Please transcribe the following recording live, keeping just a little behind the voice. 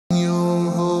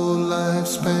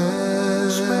spend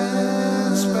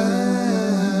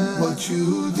what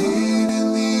you did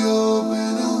in the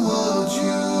open and what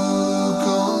you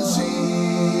conceal.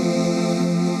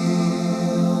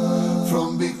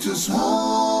 From big to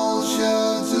small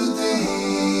shall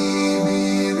today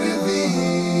be revealed.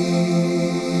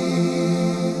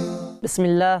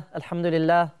 Bismillah,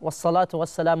 alhamdulillah, wassalatu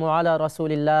wassalamu ala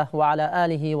rasulillah wa ala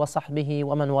alihi wa sahbihi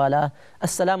wa man wala.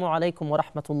 Assalamu alaikum wa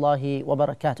rahmatullahi wa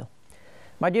barakatuh.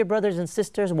 My dear brothers and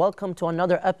sisters, welcome to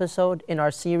another episode in our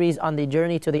series on the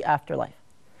journey to the afterlife.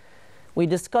 We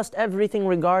discussed everything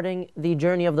regarding the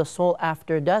journey of the soul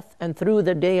after death and through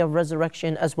the day of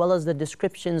resurrection, as well as the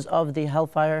descriptions of the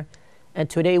hellfire.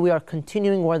 And today we are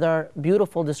continuing with our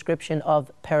beautiful description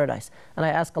of paradise. And I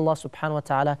ask Allah subhanahu wa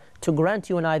ta'ala to grant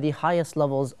you and I the highest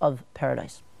levels of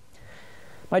paradise.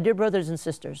 My dear brothers and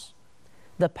sisters,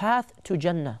 the path to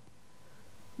Jannah,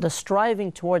 the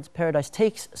striving towards paradise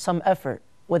takes some effort,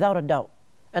 without a doubt.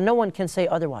 And no one can say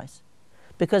otherwise.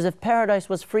 Because if paradise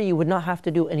was free, you would not have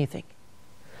to do anything.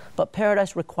 But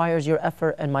paradise requires your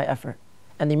effort and my effort.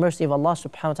 And the mercy of Allah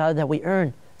subhanahu wa ta'ala that we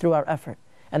earn through our effort.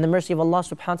 And the mercy of Allah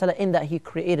subhanahu wa ta'ala in that He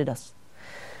created us.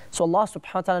 So Allah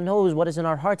subhanahu wa ta'ala knows what is in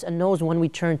our hearts and knows when we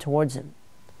turn towards Him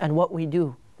and what we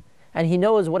do. And He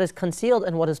knows what is concealed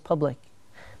and what is public.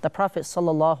 The Prophet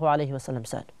sallallahu alaihi wasallam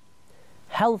said,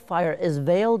 hellfire is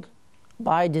veiled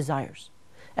by desires,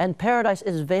 and paradise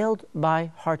is veiled by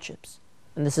hardships.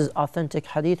 And this is authentic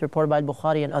hadith reported by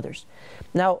Bukhari and others.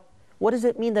 Now, what does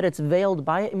it mean that it's veiled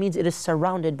by it? It means it is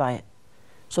surrounded by it.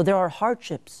 So there are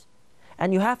hardships,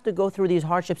 and you have to go through these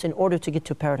hardships in order to get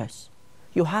to paradise.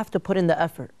 You have to put in the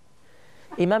effort.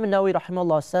 Imam Nawawi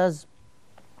rahimahullah says,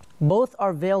 both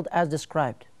are veiled as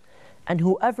described, and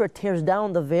whoever tears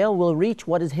down the veil will reach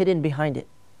what is hidden behind it.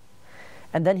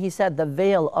 And then he said the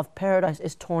veil of paradise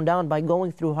is torn down by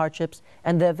going through hardships,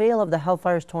 and the veil of the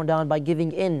hellfire is torn down by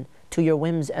giving in to your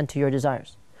whims and to your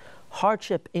desires.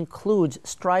 Hardship includes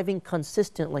striving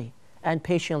consistently and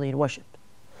patiently in worship.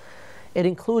 It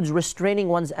includes restraining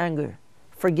one's anger,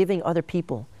 forgiving other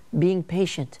people, being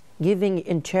patient, giving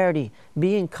in charity,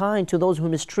 being kind to those who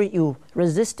mistreat you,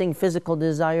 resisting physical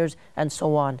desires, and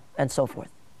so on and so forth.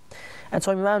 And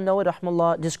so Imam Nawawi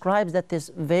rahimahullah describes that this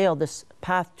veil, this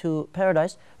path to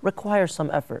paradise, requires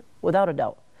some effort, without a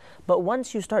doubt. But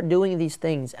once you start doing these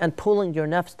things and pulling your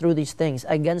nafs through these things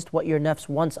against what your nafs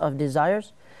wants of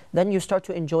desires, then you start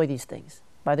to enjoy these things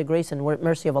by the grace and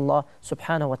mercy of Allah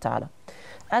subhanahu wa ta'ala.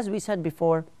 As we said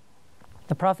before,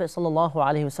 the Prophet sallallahu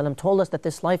alaihi wasallam told us that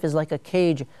this life is like a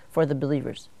cage for the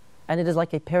believers, and it is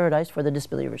like a paradise for the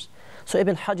disbelievers. So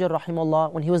Ibn Hajar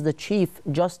rahimahullah, when he was the chief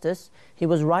justice, he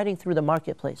was riding through the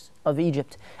marketplace of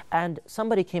Egypt, and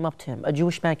somebody came up to him, a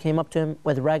Jewish man came up to him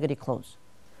with raggedy clothes,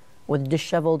 with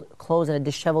disheveled clothes and a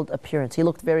disheveled appearance. He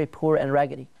looked very poor and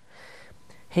raggedy.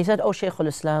 He said, "Oh Shaykh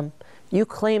al-Islam, you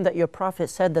claim that your Prophet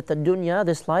said that the dunya,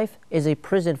 this life, is a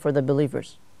prison for the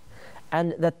believers,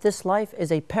 and that this life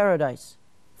is a paradise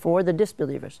for the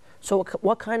disbelievers. So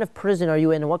what kind of prison are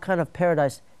you in, and what kind of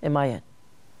paradise am I in?"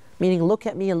 Meaning, look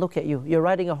at me and look at you. You're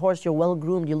riding a horse, you're well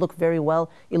groomed, you look very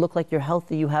well, you look like you're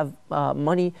healthy, you have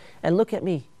money, and look at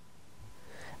me.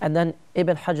 And then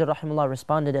Ibn Hajar rahimahullah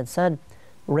responded and said,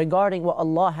 regarding what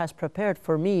Allah has prepared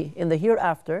for me in the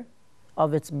hereafter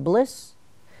of its bliss,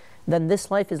 then this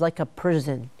life is like a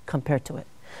prison compared to it.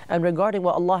 And regarding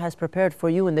what Allah has prepared for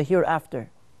you in the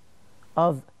hereafter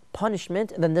of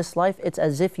punishment, then this life, it's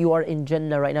as if you are in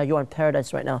Jannah right now, you are in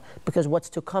paradise right now, because what's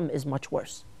to come is much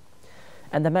worse.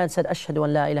 And the man said, "Ashhadu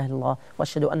an la ilaha illallah wa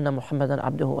ashhadu anna Muhammadan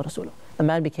abduhu wa rasuluh." The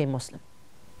man became Muslim.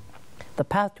 The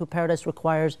path to paradise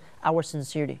requires our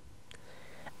sincerity.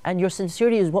 And your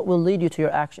sincerity is what will lead you to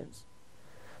your actions.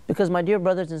 Because my dear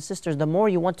brothers and sisters, the more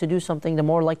you want to do something, the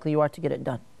more likely you are to get it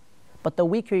done. But the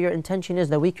weaker your intention is,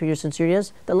 the weaker your sincerity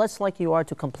is, the less likely you are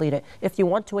to complete it. If you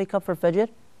want to wake up for Fajr,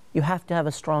 you have to have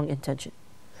a strong intention.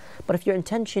 But if your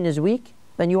intention is weak,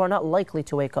 then you are not likely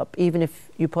to wake up, even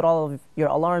if you put all of your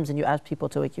alarms and you ask people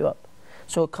to wake you up.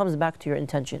 So it comes back to your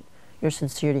intention, your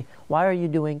sincerity. Why are you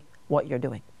doing what you're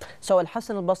doing? So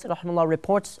Al-Hasan al-Basri rahimahullah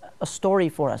reports a story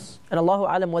for us. And Allahu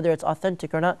alam whether it's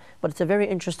authentic or not, but it's a very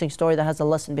interesting story that has a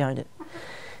lesson behind it.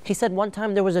 He said one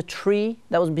time there was a tree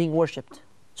that was being worshipped.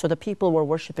 So the people were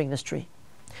worshipping this tree.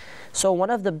 So one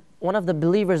of the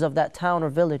believers of that town or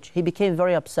village, he became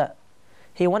very upset.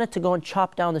 He wanted to go and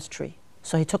chop down this tree.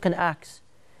 So he took an axe.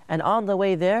 And on the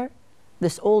way there,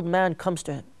 this old man comes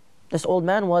to him. This old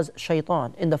man was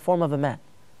shaitan in the form of a man.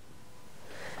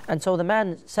 And so the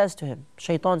man says to him,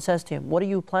 shaitan says to him, "What are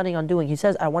you planning on doing?" He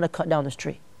says, "I want to cut down this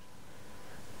tree."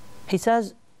 He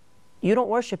says, "You don't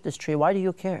worship this tree. Why do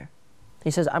you care?"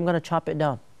 He says, "I'm going to chop it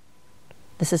down."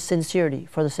 This is sincerity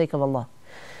for the sake of Allah.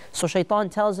 So shaitan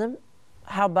tells him,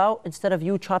 how about instead of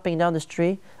you chopping down this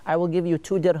tree, I will give you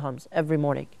 2 dirhams every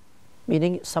morning,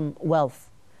 meaning some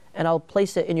wealth. And I'll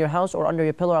place it in your house or under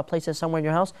your pillow, I'll place it somewhere in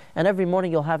your house, and every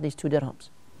morning you'll have these 2 dirhams.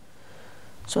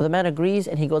 So the man agrees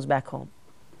and he goes back home.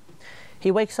 He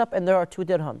wakes up and there are 2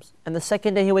 dirhams. And the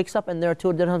second day he wakes up and there are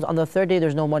 2 dirhams. On the third day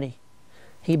there's no money.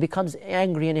 He becomes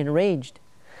angry and enraged.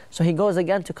 So he goes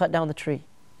again to cut down the tree.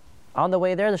 On the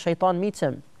way there, the shaitan meets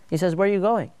him. He says, where are you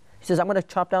going? He says, I'm going to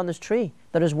chop down this tree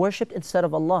that is worshipped instead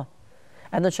of Allah.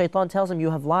 And the shaitan tells him,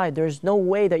 you have lied. There is no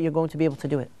way that you're going to be able to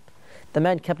do it. The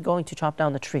man kept going to chop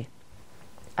down the tree.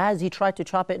 As he tried to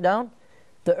chop it down,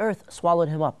 the earth swallowed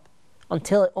him up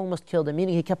until it almost killed him,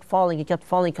 meaning he kept falling, he kept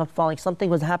falling, kept falling. Something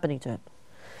was happening to him.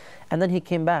 And then he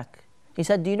came back. He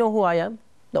said, do you know who I am?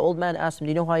 The old man asked him, do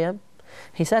you know who I am?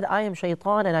 He said, I am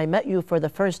shaitan, and I met you for the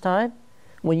first time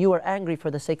when you were angry for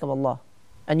the sake of Allah.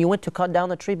 And you went to cut down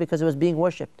the tree because it was being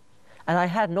worshipped. And I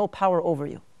had no power over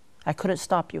you. I couldn't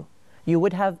stop you. You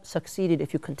would have succeeded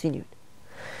if you continued.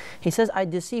 He says, I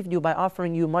deceived you by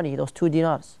offering you money, those 2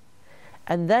 dinars.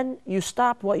 And then you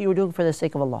stopped what you were doing for the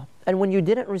sake of Allah. And when you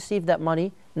didn't receive that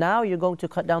money, now you're going to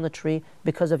cut down the tree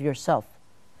because of yourself.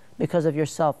 Because of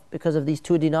yourself, because of these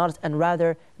 2 dinars. And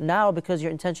rather, now because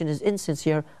your intention is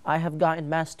insincere, I have gotten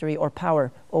mastery or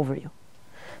power over you.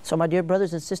 So my dear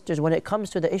brothers and sisters, when it comes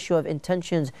to the issue of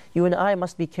intentions, you and I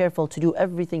must be careful to do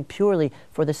everything purely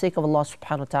for the sake of Allah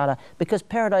subhanahu wa ta'ala, because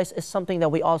paradise is something that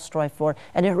we all strive for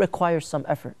and it requires some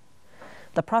effort.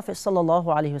 The Prophet sallallahu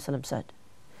alaihi wasallam said,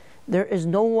 there is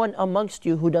no one amongst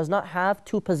you who does not have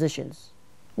 2 positions,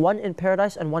 one in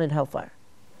paradise and one in hellfire.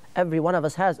 Every one of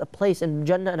us has a place in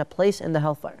Jannah and a place in the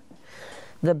hellfire.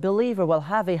 The believer will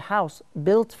have a house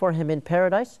built for him in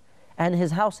paradise, and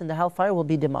his house in the hellfire will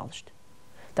be demolished.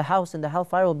 The house in the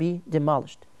hellfire will be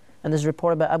demolished. And this is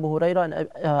reported by Abu Hurairah,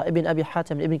 and Ibn Abi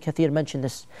Hatim and Ibn Kathir mentioned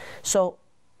this. So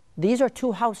these are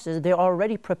 2 houses, they're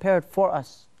already prepared for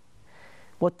us.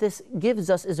 What this gives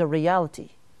us is a reality,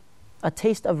 a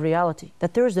taste of reality,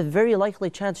 that there is a very likely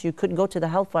chance you could go to the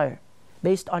hellfire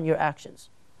based on your actions.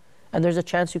 And there's a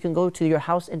chance you can go to your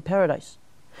house in paradise.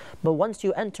 But once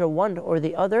you enter one or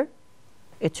the other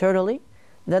eternally,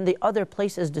 then the other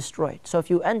place is destroyed. So if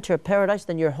you enter paradise,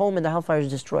 then your home in the hellfire is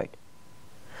destroyed.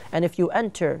 And if you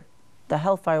enter the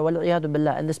hellfire, وَالْعِيَاذُ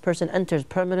بِاللَّهِ, and this person enters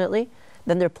permanently,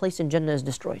 then their place in Jannah is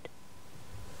destroyed.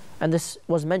 And this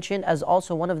was mentioned as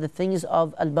also one of the things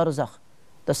of al-barzakh,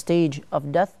 the stage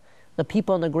of death. The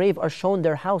people in the grave are shown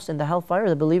their house in the hellfire,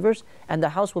 the believers, and the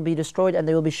house will be destroyed, and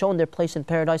they will be shown their place in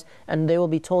paradise, and they will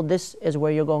be told, this is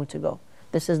where you're going to go.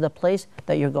 This is the place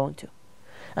that you're going to.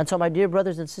 And so my dear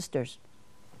brothers and sisters,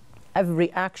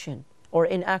 every action or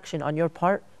inaction on your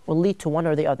part will lead to one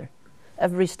or the other.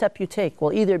 Every step you take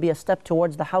will either be a step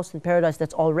towards the house in paradise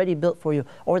that's already built for you,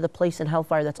 or the place in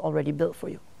hellfire that's already built for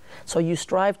you. So you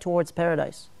strive towards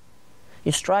paradise.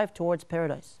 You strive towards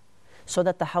paradise so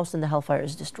that the house in the hellfire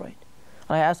is destroyed.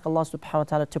 And I ask Allah subhanahu wa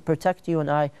ta'ala to protect you and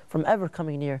I from ever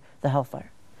coming near the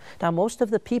hellfire. Now most of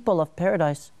the people of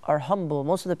paradise are humble.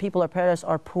 Most of the people of paradise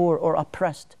are poor or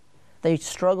oppressed. They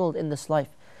struggled in this life.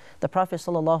 The Prophet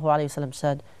ﷺ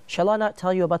said, shall I not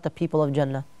tell you about the people of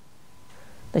Jannah?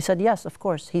 They said, yes, of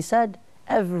course. He said,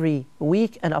 every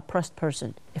weak and oppressed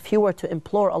person, if he were to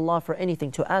implore Allah for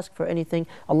anything, to ask for anything,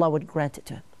 Allah would grant it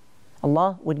to him.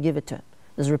 Allah would give it to him.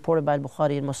 This is reported by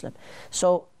Bukhari and Muslim.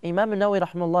 So Imam Nawawi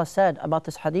rahimahullah said about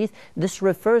this hadith, this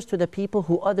refers to the people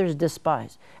who others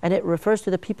despise. And it refers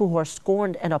to the people who are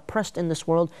scorned and oppressed in this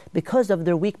world because of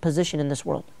their weak position in this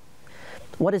world.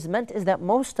 What is meant is that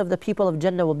most of the people of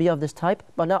Jannah will be of this type,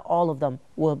 but not all of them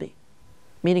will be.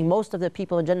 Meaning most of the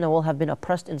people of Jannah will have been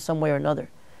oppressed in some way or another.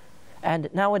 And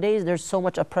nowadays there's so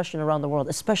much oppression around the world,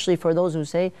 especially for those who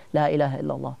say, La ilaha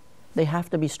illallah. They have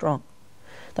to be strong.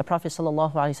 The Prophet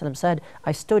ﷺ said,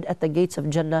 I stood at the gates of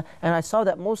Jannah and I saw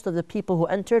that most of the people who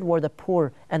entered were the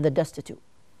poor and the destitute.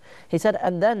 He said,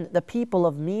 and then the people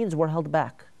of means were held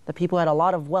back. The people had a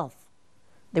lot of wealth.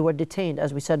 They were detained,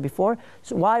 as we said before.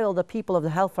 So while the people of the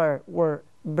hellfire were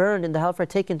burned in the hellfire,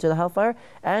 taken to the hellfire,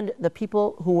 and the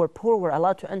people who were poor were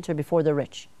allowed to enter before the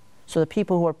rich. So the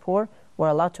people who were poor were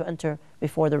allowed to enter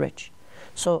before the rich.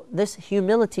 So this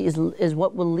humility is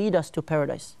what will lead us to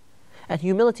paradise. And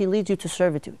humility leads you to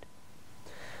servitude.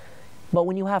 But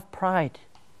when you have pride,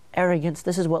 arrogance,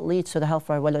 this is what leads to the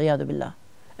hellfire, وَالْعِيَاذُ بِاللَّهِ.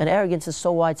 And arrogance is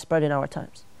so widespread in our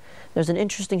times. There's an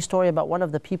interesting story about one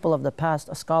of the people of the past,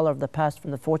 a scholar of the past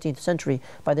from the 14th century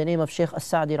by the name of Sheikh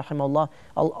As-Sa'di rahimahullah.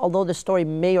 Although the story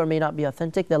may or may not be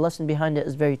authentic, the lesson behind it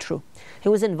is very true. He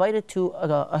was invited to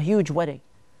a huge wedding,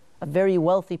 a very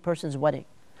wealthy person's wedding.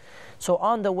 So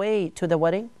on the way to the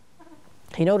wedding,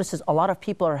 he notices a lot of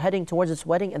people are heading towards this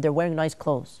wedding and they're wearing nice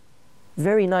clothes.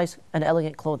 Very nice and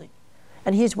elegant clothing.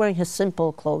 And he's wearing his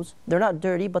simple clothes. They're not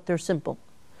dirty, but they're simple.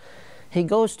 He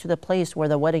goes to the place where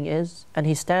the wedding is, and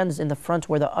he stands in the front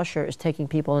where the usher is taking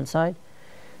people inside.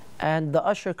 And the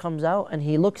usher comes out and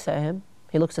he looks at him.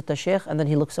 He looks at the sheikh and then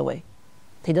he looks away.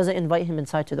 He doesn't invite him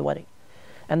inside to the wedding.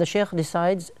 And the sheikh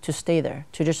decides to stay there,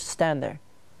 to just stand there.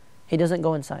 He doesn't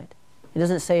go inside. He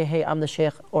doesn't say, hey, I'm the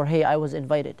sheikh, or hey, I was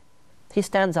invited. He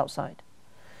stands outside.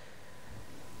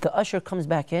 The usher comes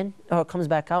back in, or comes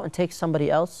back out and takes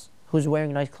somebody else who's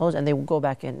wearing nice clothes, and they go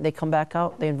back in. They come back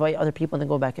out, they invite other people, and they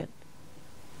go back in.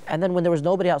 And then when there was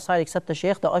nobody outside except the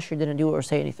sheikh, the usher didn't do it or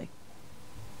say anything.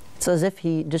 It's as if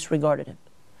he disregarded him.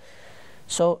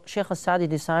 So Sheikh As-Sa'di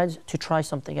decides to try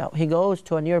something out. He goes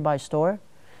to a nearby store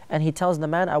and he tells the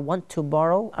man, I want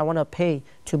to pay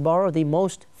to borrow the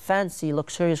most fancy,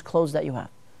 luxurious clothes that you have.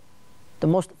 The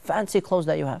most fancy clothes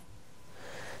that you have.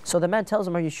 So the man tells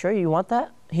him, are you sure you want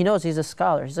that? He knows he's a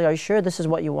scholar. He's like, are you sure this is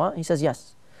what you want? He says,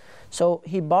 yes. So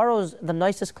he borrows the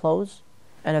nicest clothes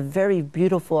and a very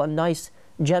beautiful and nice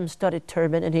gem-studded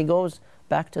turban, and he goes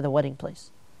back to the wedding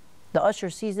place. The usher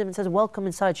sees him and says, welcome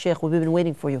inside, Sheikh, we've been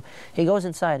waiting for you. He goes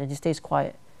inside and he stays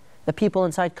quiet. The people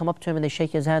inside come up to him and they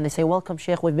shake his hand. They say, welcome,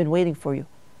 Sheikh, we've been waiting for you.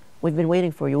 We've been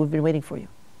waiting for you. We've been waiting for you.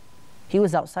 He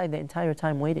was outside the entire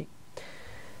time waiting.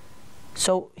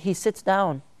 So he sits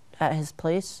down at his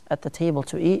place, at the table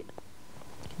to eat.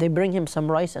 They bring him some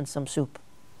rice and some soup.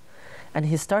 And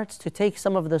he starts to take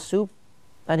some of the soup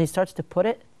and he starts to put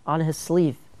it on his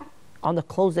sleeve, on the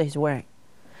clothes that he's wearing.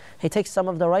 He takes some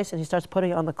of the rice and he starts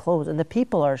putting it on the clothes. And the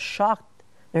people are shocked.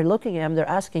 They're looking at him, they're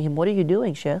asking him, what are you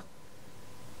doing, Sheikh?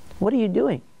 What are you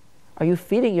doing? Are you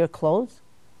feeding your clothes?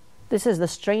 This is the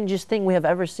strangest thing we have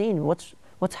ever seen.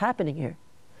 What's happening here?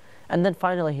 And then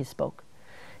finally he spoke.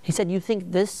 He said, you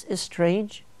think this is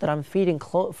strange, that I'm feeding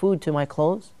food to my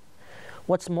clothes?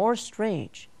 What's more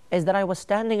strange is that I was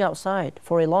standing outside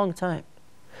for a long time,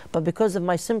 but because of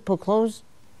my simple clothes,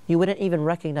 you wouldn't even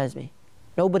recognize me.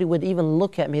 Nobody would even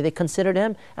look at me. They considered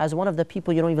him as one of the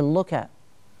people you don't even look at.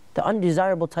 The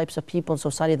undesirable types of people in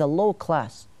society, the low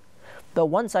class. But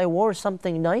once I wore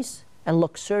something nice and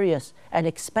luxurious and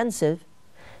expensive,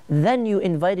 then you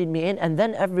invited me in, and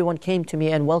then everyone came to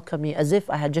me and welcomed me as if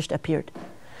I had just appeared.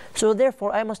 So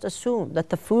therefore, I must assume that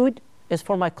the food is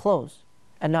for my clothes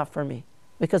and not for me,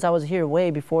 because I was here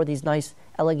way before these nice,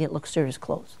 elegant, luxurious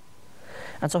clothes.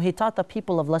 And so he taught the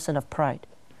people a lesson of pride,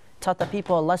 taught the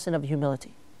people a lesson of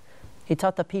humility. He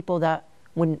taught the people that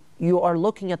when you are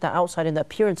looking at the outside and the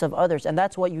appearance of others, and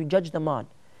that's what you judge them on,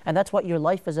 and that's what your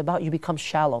life is about, you become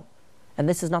shallow. And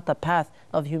this is not the path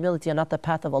of humility and not the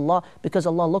path of Allah, because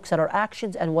Allah looks at our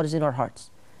actions and what is in our hearts.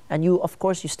 And you, of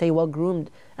course, you stay well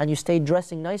groomed and you stay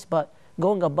dressing nice, but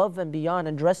going above and beyond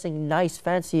and dressing nice,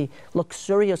 fancy,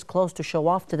 luxurious clothes to show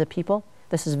off to the people,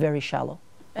 this is very shallow.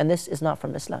 And this is not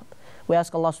from Islam. We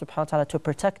ask Allah subhanahu wa ta'ala to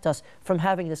protect us from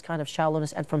having this kind of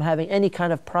shallowness and from having any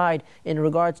kind of pride in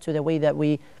regards to the way that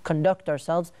we conduct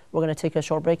ourselves. We're going to take a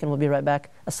short break and we'll be right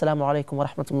back. Assalamu alaikum wa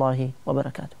rahmatullahi wa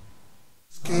barakatuh.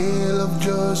 Scale of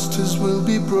justice will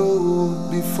be brought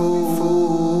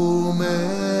before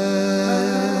man.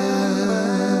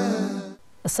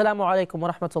 Assalamu alaikum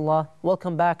wa rahmatullah.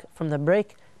 Welcome back from the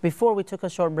break. Before we took a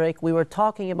short break, we were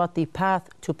talking about the path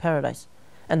to paradise.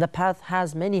 And the path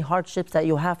has many hardships that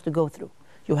you have to go through.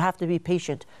 You have to be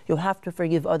patient. You have to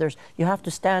forgive others. You have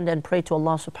to stand and pray to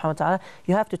Allah subhanahu wa ta'ala.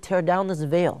 You have to tear down this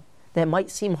veil that might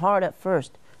seem hard at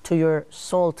first to your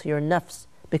soul, to your nafs,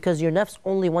 because your nafs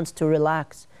only wants to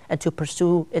relax and to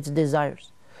pursue its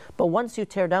desires. But once you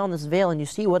tear down this veil and you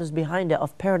see what is behind it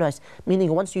of paradise,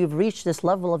 meaning once you've reached this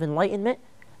level of enlightenment,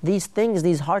 these things,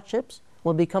 these hardships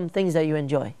will become things that you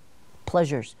enjoy.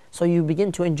 Pleasures. So you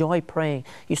begin to enjoy praying.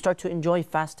 You start to enjoy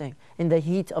fasting in the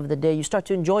heat of the day. You start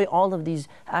to enjoy all of these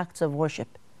acts of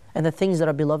worship and the things that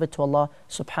are beloved to Allah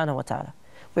subhanahu wa ta'ala.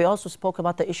 We also spoke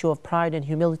about the issue of pride and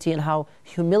humility, and how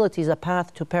humility is a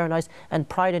path to paradise and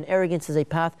pride and arrogance is a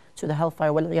path to the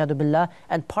hellfire. Wal-'iyadu billah.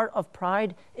 And part of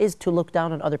pride is to look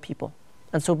down on other people.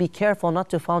 And so be careful not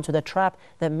to fall into the trap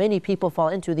that many people fall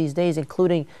into these days,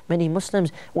 including many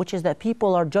Muslims, which is that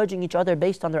people are judging each other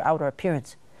based on their outer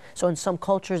appearance. So in some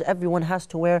cultures, everyone has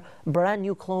to wear brand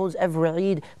new clothes every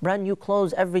Eid, brand new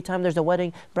clothes every time there's a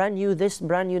wedding, brand new this,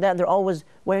 brand new that, and they're always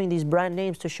wearing these brand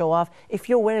names to show off. If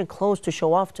you're wearing clothes to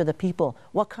show off to the people,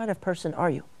 what kind of person are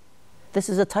you? This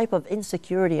is a type of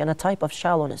insecurity and a type of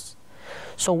shallowness.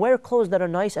 So wear clothes that are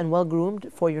nice and well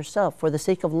groomed for yourself, for the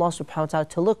sake of Allah subhanahu wa ta'ala,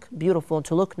 to look beautiful and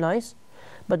to look nice.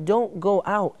 But don't go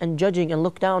out and judging and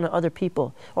look down on other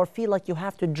people or feel like you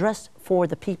have to dress for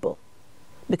the people.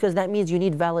 because that means you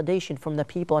need validation from the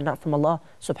people and not from Allah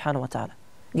subhanahu wa ta'ala.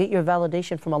 Get your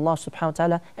validation from Allah subhanahu wa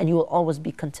ta'ala and you will always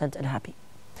be content and happy.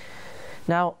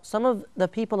 Now, some of the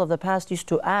people of the past used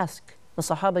to ask, the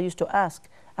Sahaba used to ask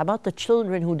about the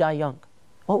children who die young.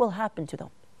 What will happen to them?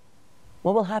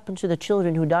 What will happen to the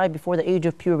children who die before the age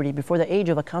of puberty, before the age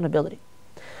of accountability?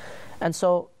 And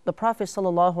so the Prophet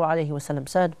ﷺ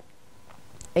said,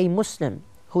 a Muslim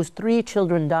whose 3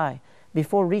 children die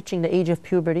before reaching the age of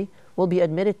puberty will be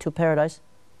admitted to paradise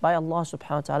by Allah subhanahu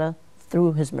wa ta'ala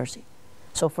through His mercy.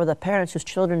 So for the parents whose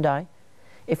children die,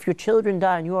 if your children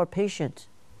die and you are patient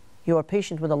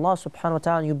with Allah subhanahu wa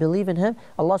ta'ala and you believe in Him,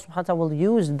 Allah subhanahu wa ta'ala will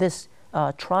use this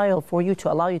trial for you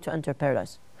to allow you to enter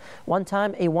paradise. One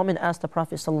time a woman asked the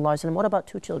Prophet ﷺ, what about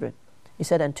 2 children? He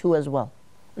said, and 2 as well.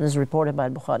 And this is reported by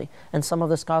Bukhari. And some of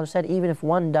the scholars said, even if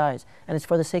one dies, and it's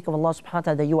for the sake of Allah subhanahu wa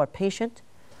ta'ala that you are patient,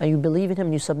 and you believe in Him,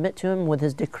 and you submit to Him with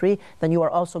His decree, then you are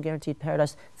also guaranteed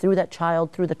paradise through that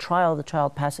child, through the trial of the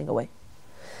child passing away.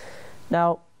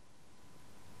 Now,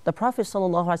 the Prophet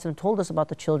ﷺ told us about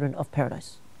the children of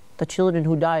paradise, the children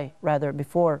who die, rather,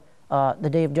 before the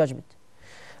Day of Judgment.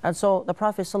 And so the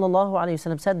Prophet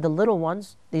ﷺ said, the little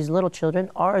ones, these little children,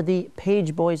 are the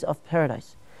page boys of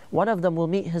paradise. One of them will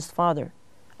meet his father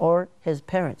or his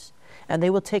parents, and they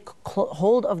will take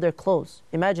hold of their clothes.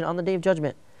 Imagine on the Day of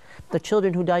Judgment, the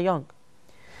children who die young,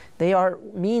 they are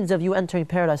means of you entering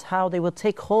paradise. How they will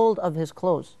take hold of his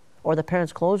clothes, or the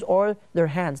parents' clothes, or their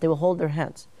hands. They will hold their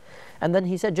hands. And then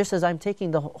he said, just as I'm taking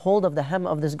the hold of the hem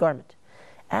of this garment,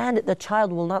 and the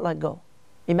child will not let go.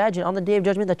 Imagine on the Day of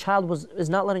Judgment, the child is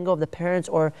not letting go of the parents,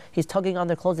 or he's tugging on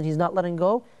their clothes and he's not letting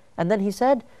go. And then he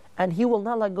said, and he will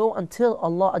not let go until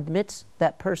Allah admits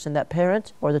that person, that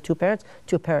parent, or the 2 parents,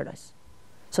 to paradise.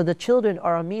 So the children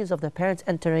are a means of the parents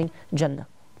entering Jannah.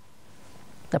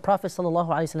 The Prophet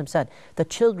ﷺ said, the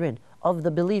children of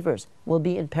the believers will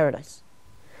be in paradise.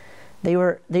 They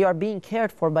are being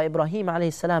cared for by Ibrahim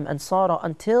a.s. and Sarah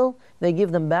until they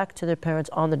give them back to their parents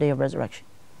on the Day of Resurrection.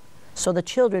 So the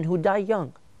children who die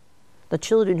young,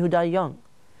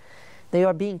 they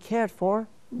are being cared for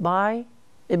by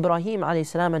Ibrahim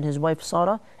a.s. and his wife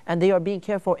Sarah, and they are being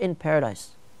cared for in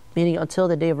paradise, meaning until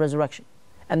the Day of Resurrection.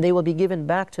 And they will be given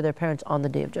back to their parents on the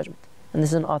Day of Judgment. And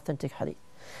this is an authentic hadith.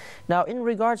 Now, in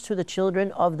regards to the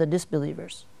children of the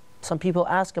disbelievers, some people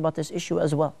ask about this issue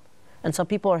as well. And some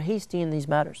people are hasty in these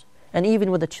matters. And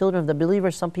even with the children of the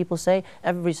believers, some people say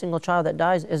every single child that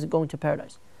dies is going to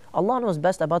paradise. Allah knows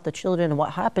best about the children and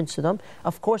what happens to them.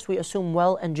 Of course, we assume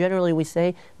well, and generally we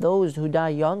say those who die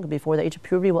young before the age of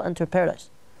puberty will enter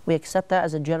paradise. We accept that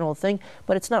as a general thing,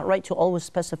 but it's not right to always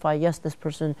specify, yes, this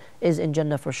person is in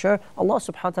Jannah for sure. Allah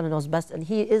subhanahu wa ta'ala knows best, and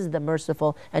He is the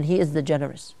merciful and He is the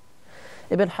generous.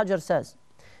 Ibn Hajar says,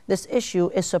 this issue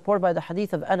is supported by the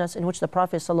hadith of Anas, in which the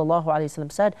Prophet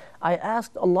ﷺ said, I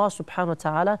asked Allah subhanahu wa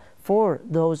ta'ala for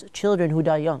those children who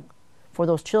die young,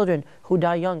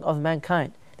 of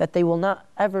mankind, that they will not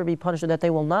ever be punished, or that they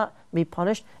will not be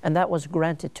punished, and that was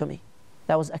granted to me.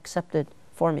 That was accepted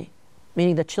for me.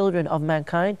 Meaning the children of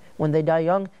mankind, when they die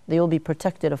young, they will be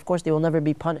protected. Of course, they will never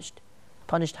be punished.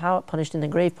 Punished how? Punished in the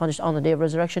grave, punished on the Day of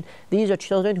Resurrection. These are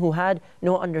children who had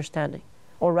no understanding.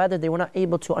 Or rather, they were not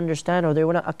able to understand, or they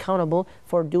were not accountable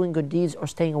for doing good deeds or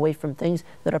staying away from things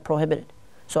that are prohibited.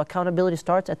 So accountability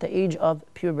starts at the age of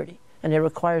puberty, and it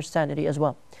requires sanity as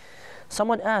well.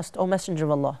 Someone asked, O Messenger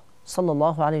of Allah,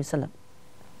 sallallahu alayhi wasallam,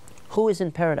 who is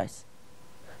in paradise?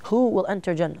 Who will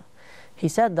enter Jannah? He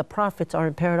said, the prophets are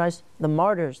in paradise, the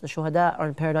martyrs, the shuhada are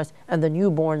in paradise, and the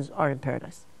newborns are in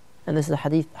paradise. And this is a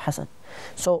hadith Hasan.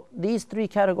 So these 3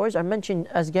 categories are mentioned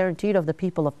as guaranteed of the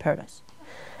people of paradise.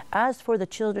 As for the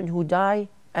children who die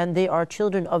and they are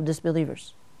children of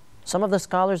disbelievers, some of the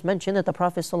scholars mention that the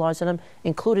Prophet ﷺ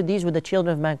included these with the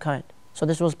children of mankind. So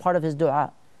this was part of his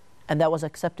dua, and that was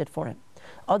accepted for him.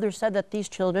 Others said that these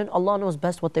children, Allah knows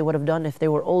best what they would have done if they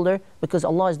were older, because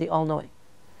Allah is the all-knowing.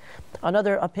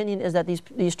 Another opinion is that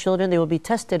these children, they will be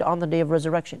tested on the Day of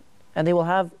Resurrection, and they will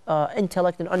have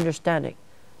intellect and understanding.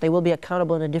 They will be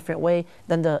accountable in a different way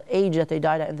than the age that they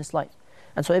died at in this life.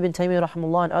 And so Ibn Taymiyyah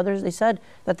rahimahullah and others, they said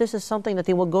that this is something that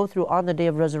they will go through on the Day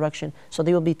of Resurrection. So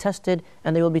they will be tested,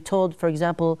 and they will be told, for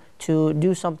example, to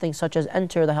do something such as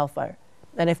enter the hellfire.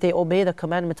 And if they obey the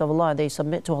commandments of Allah, they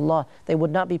submit to Allah, they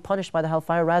would not be punished by the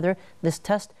hellfire. Rather, this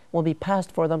test will be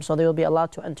passed for them, so they will be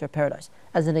allowed to enter paradise,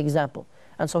 as an example.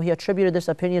 And so he attributed this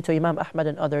opinion to Imam Ahmad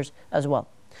and others as well.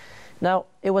 Now,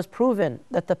 it was proven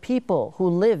that the people who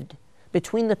lived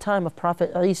between the time of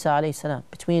Prophet Isa alayhi salam,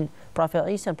 between Prophet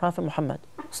Isa and Prophet Muhammad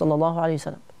sallallahu alayhi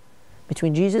wasallam,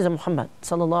 between Jesus and Muhammad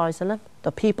sallallahu alayhi wasallam,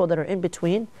 the people that are in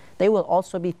between, they will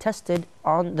also be tested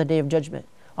on the Day of Judgment,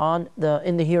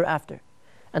 in the hereafter.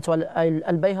 And so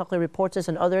Al-Bayhaqi reports this,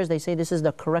 and others, they say this is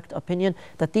the correct opinion,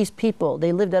 that these people,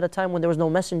 they lived at a time when there was no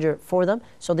messenger for them,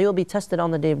 so they will be tested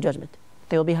on the Day of Judgment.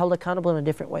 They will be held accountable in a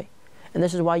different way. And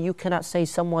this is why you cannot say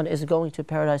someone is going to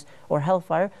paradise or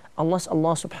hellfire unless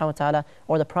Allah subhanahu wa ta'ala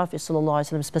or the Prophet sallallahu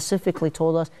alaihi wasallam specifically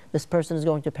told us this person is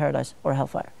going to paradise or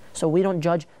hellfire. So we don't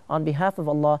judge on behalf of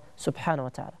Allah subhanahu wa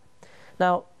ta'ala.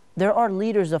 Now, there are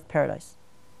leaders of paradise.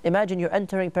 Imagine you're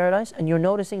entering paradise and you're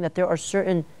noticing that there are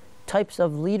certain types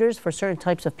of leaders for certain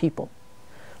types of people.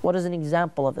 What is an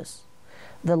example of this?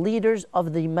 The leaders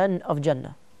of the men of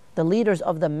Jannah. The leaders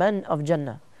of the men of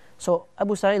Jannah. So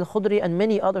Abu Sa'id al-Khudri and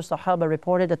many other Sahaba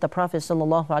reported that the Prophet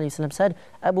ﷺ said,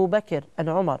 Abu Bakr and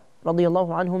Umar radiyallahu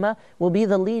anhuma will be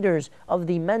the leaders of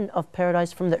the men of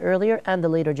paradise from the earlier and the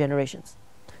later generations.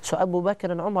 So Abu Bakr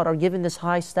and Umar are given this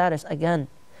high status again.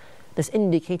 This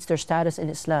indicates their status in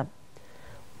Islam.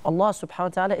 Allah subhanahu wa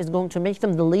ta'ala is going to make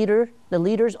them the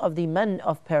leaders of the men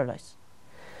of paradise.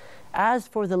 As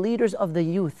for the leaders of the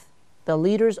youth,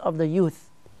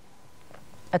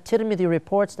 At-Tirmidhi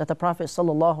reports that the Prophet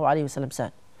sallallahu alaihi wasallam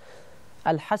said,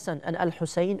 Al-Hasan and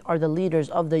Al-Husayn are the leaders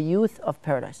of the youth of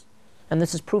paradise. And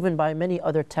this is proven by many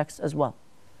other texts as well.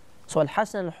 So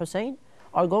Al-Hasan and Al-Husayn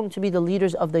are going to be the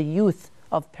leaders of the youth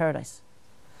of paradise.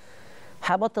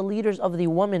 How about the leaders of the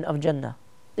women of Jannah,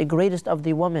 the greatest of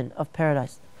the women of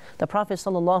paradise? The Prophet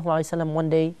ﷺ one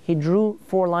day, he drew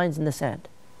 4 lines in the sand.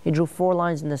 He drew 4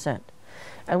 lines in the sand.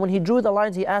 And when he drew the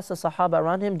lines, he asked the Sahaba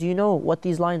around him, do you know what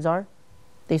these lines are?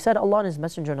 They said, Allah and His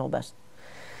Messenger know best.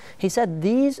 He said,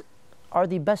 these are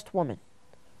the best women.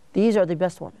 These are the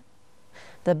best women.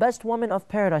 The best women of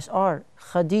paradise are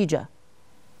Khadija,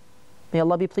 may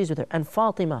Allah be pleased with her, and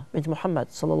Fatima bint Muhammad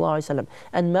ﷺ,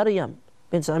 and Maryam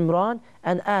bint Imran,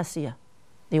 and Asiya,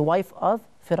 the wife of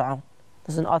Fir'aun.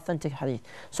 This is an authentic hadith.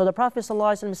 So the Prophet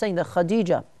ﷺ is saying that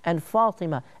Khadija and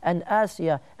Fatima and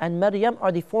Asiya and Maryam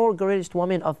are the 4 greatest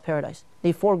women of paradise.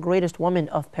 The 4 greatest women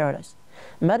of paradise.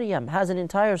 Maryam has an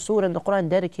entire surah in the Quran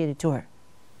dedicated to her.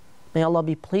 May Allah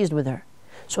be pleased with her.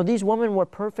 So these women were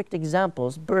perfect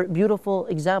examples, beautiful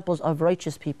examples of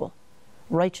righteous people.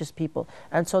 Righteous people.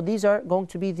 And so these are going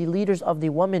to be the leaders of the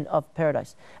women of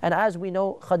paradise. And as we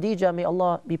know, Khadija, may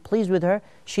Allah be pleased with her,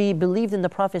 she believed in the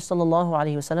Prophet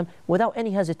ﷺ without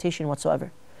any hesitation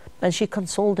whatsoever. And she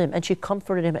consoled him, and she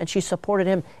comforted him, and she supported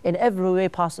him in every way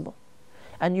possible.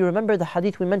 And you remember the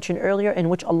hadith we mentioned earlier in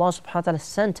which Allah subhanahu wa ta'ala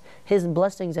sent His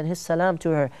blessings and His salam to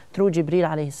her through Jibreel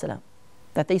alayhi salam.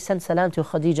 That they sent salam to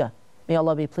Khadija. May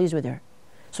Allah be pleased with her.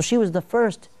 So she was the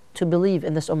first to believe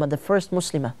in this ummah, the first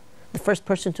Muslimah, the first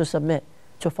person to submit,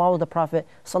 to follow the Prophet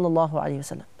sallallahu alaihi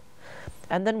wasallam.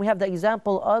 And then we have the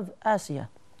example of Asiya,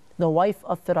 the wife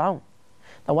of Fir'aun.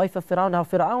 The wife of Fir'aun. Now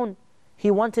Fir'aun,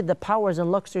 he wanted the powers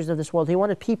and luxuries of this world. He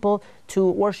wanted people to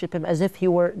worship him as if he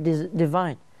were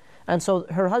divine. And so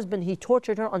her husband, he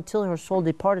tortured her until her soul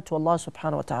departed to Allah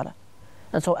subhanahu wa ta'ala.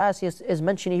 And so Asiya is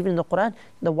mentioned even in the Quran,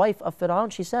 the wife of Fir'aun,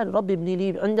 she said, Rabbi ibni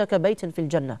li indaka baytan fil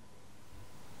jannah.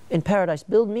 In paradise,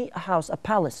 build me a house, a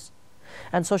palace.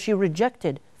 And so she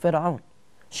rejected Fir'aun.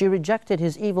 She rejected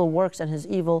his evil works and his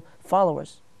evil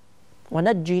followers.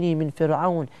 وَنَجِّنِي مِن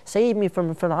فِرْعَوْنَ. Save me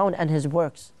from Fir'aun and his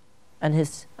works and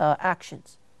his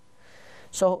actions.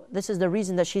 So this is the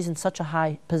reason that she's in such a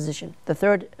high position. The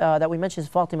third that we mentioned is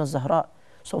Fatima Zahra.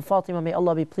 So Fatima, may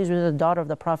Allah be pleased with her, the daughter of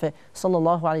the Prophet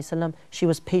sallallahu alaihi wasallam. She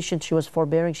was patient, she was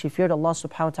forbearing, she feared Allah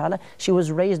subhanahu wa ta'ala. She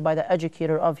was raised by the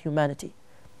educator of humanity.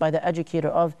 By the educator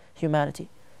of humanity.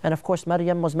 And of course,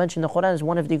 Maryam was mentioned in the Quran as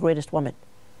one of the greatest women.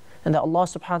 And that Allah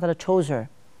subhanahu wa ta'ala chose her.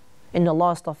 إِنَّ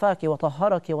اللَّهَ اصْطَفَاكِ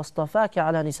وَطَهَّرَكِ وَاصْطَفَاكِ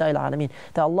عَلَى نِسَاءِ الْعَالَمِينَ.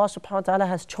 That Allah subhanahu wa ta'ala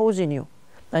has chosen you.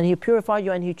 And He purified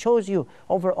you and He chose you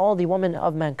over all the women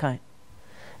of mankind.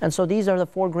 And so these are the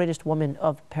 4 greatest women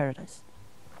of paradise.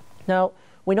 Now,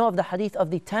 we know of the hadith of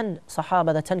the 10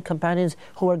 Sahaba, the 10 companions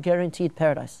who were guaranteed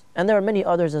paradise. And there are many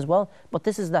others as well, but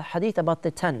this is the hadith about the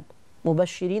 10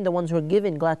 Mubashirin, the ones who are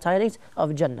given glad tidings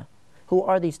of Jannah. Who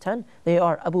are these 10? They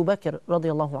are Abu Bakr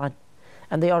radiallahu anhu.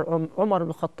 And they are Umar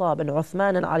al-Khattab and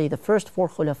Uthman and Ali, the first 4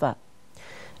 Khulafa.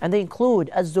 And they include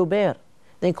Az-Zubair.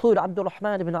 They include Abdul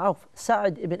Rahman ibn Auf,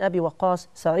 Sa'id ibn Abi Waqqas,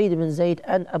 Sa'id ibn Zayd,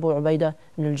 and Abu Ubaidah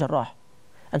ibn al-Jarrah.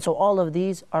 And so all of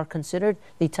these are considered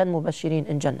the 10 Mubashirin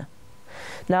in Jannah.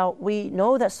 Now, we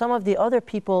know that some of the other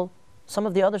people, some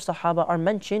of the other Sahaba are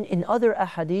mentioned in other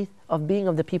ahadith of being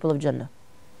of the people of Jannah.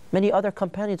 Many other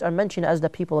companions are mentioned as the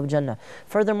people of Jannah.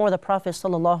 Furthermore, the Prophet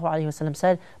ﷺ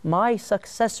said, my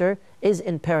successor is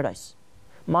in paradise.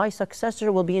 My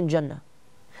successor will be in Jannah.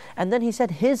 And then he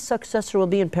said, his successor will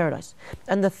be in paradise.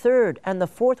 And the third and the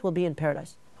fourth will be in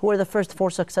paradise. Who are the first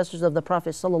 4 successors of the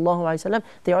Prophet ﷺ?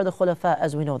 They are the Khulafa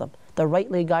as we know them. the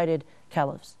rightly guided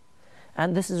caliphs.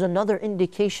 And this is another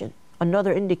indication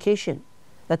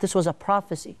that this was a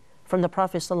prophecy from the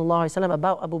Prophet ﷺ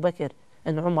about Abu Bakr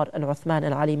and Umar and Uthman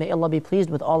and Ali. May Allah be pleased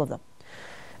with all of them.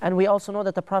 And we also know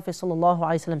that the Prophet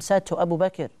ﷺ said to Abu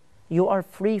Bakr, you are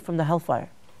free from the hellfire.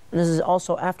 And this is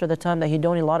also after the time that he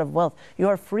donated a lot of wealth. You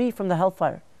are free from the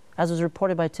hellfire, as was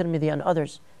reported by Tirmidhi and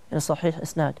others in a Sahih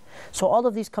Isnad. So all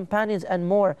of these companions and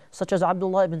more, such as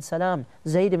Abdullah ibn Salam,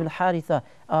 Zayd ibn Haritha,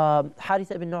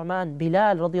 Haritha ibn Nu'man,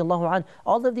 Bilal radiallahu anh,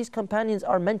 all of these companions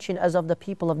are mentioned as of the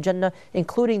people of Jannah,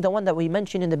 including the one that we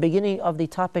mentioned in the beginning of the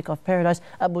topic of paradise,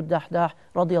 Abu Dahdah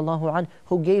radiallahu anh,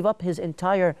 who gave up his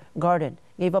entire garden,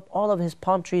 gave up all of his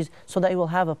palm trees so that he will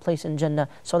have a place in Jannah,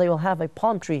 so they will have a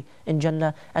palm tree in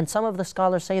Jannah. And some of the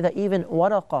scholars say that even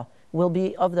Waraqah will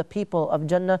be of the people of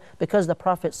Jannah, because the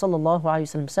Prophet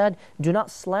ﷺ said, do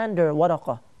not slander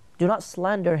Waraqah, do not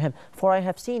slander him, for I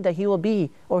have seen that he will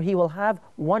be, or he will have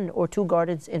 1 or 2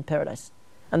 gardens in paradise.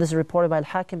 And this is reported by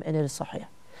Al-Hakim and it is Sahih.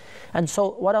 And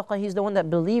so Waraqah, he's the one that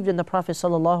believed in the Prophet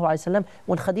ﷺ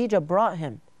when Khadija brought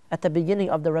him at the beginning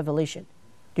of the revelation.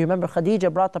 Do you remember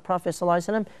Khadija brought the Prophet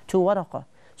ﷺ to Waraqah?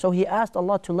 So he asked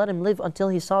Allah to let him live until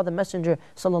he saw the Messenger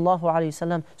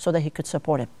ﷺ so that he could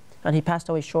support him. And he passed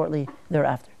away shortly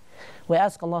thereafter. We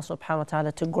ask Allah subhanahu wa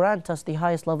ta'ala to grant us the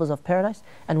highest levels of paradise,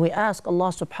 and we ask Allah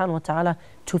subhanahu wa ta'ala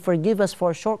to forgive us for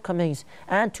our shortcomings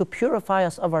and to purify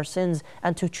us of our sins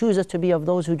and to choose us to be of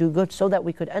those who do good so that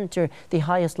we could enter the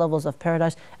highest levels of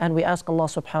paradise. And we ask Allah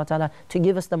subhanahu wa ta'ala to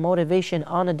give us the motivation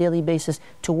on a daily basis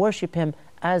to worship Him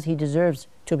as He deserves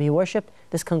to be worshipped.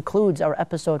 This concludes our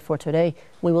episode for today.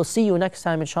 We will see you next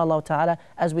time inshallah ta'ala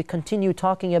as we continue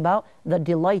talking about the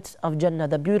delights of Jannah,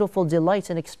 the beautiful delights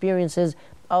and experiences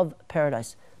of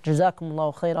paradise. جزاكم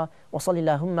الله خيرا وصلى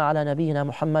اللهم على نبينا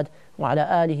محمد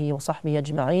وعلى آله وصحبه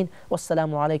أجمعين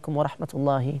والسلام عليكم ورحمة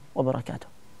الله وبركاته.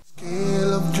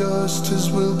 Scale of justice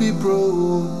will be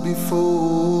brought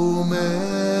before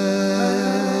man.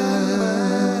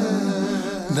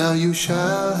 Now you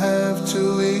shall have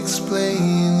to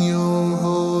explain your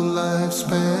whole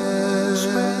lifespan.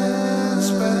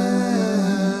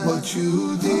 What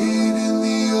you did in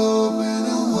the open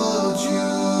and what you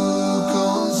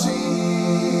concealed.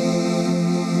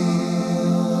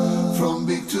 From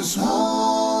big to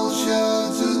small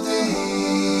shall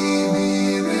today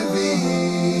be revealed.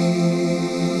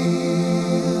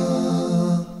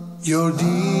 Your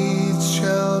deeds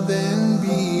shall then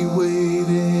be weighed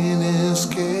in a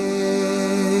scale.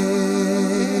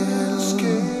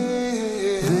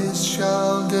 This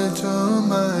shall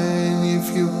determine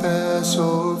if you pass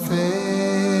or fail.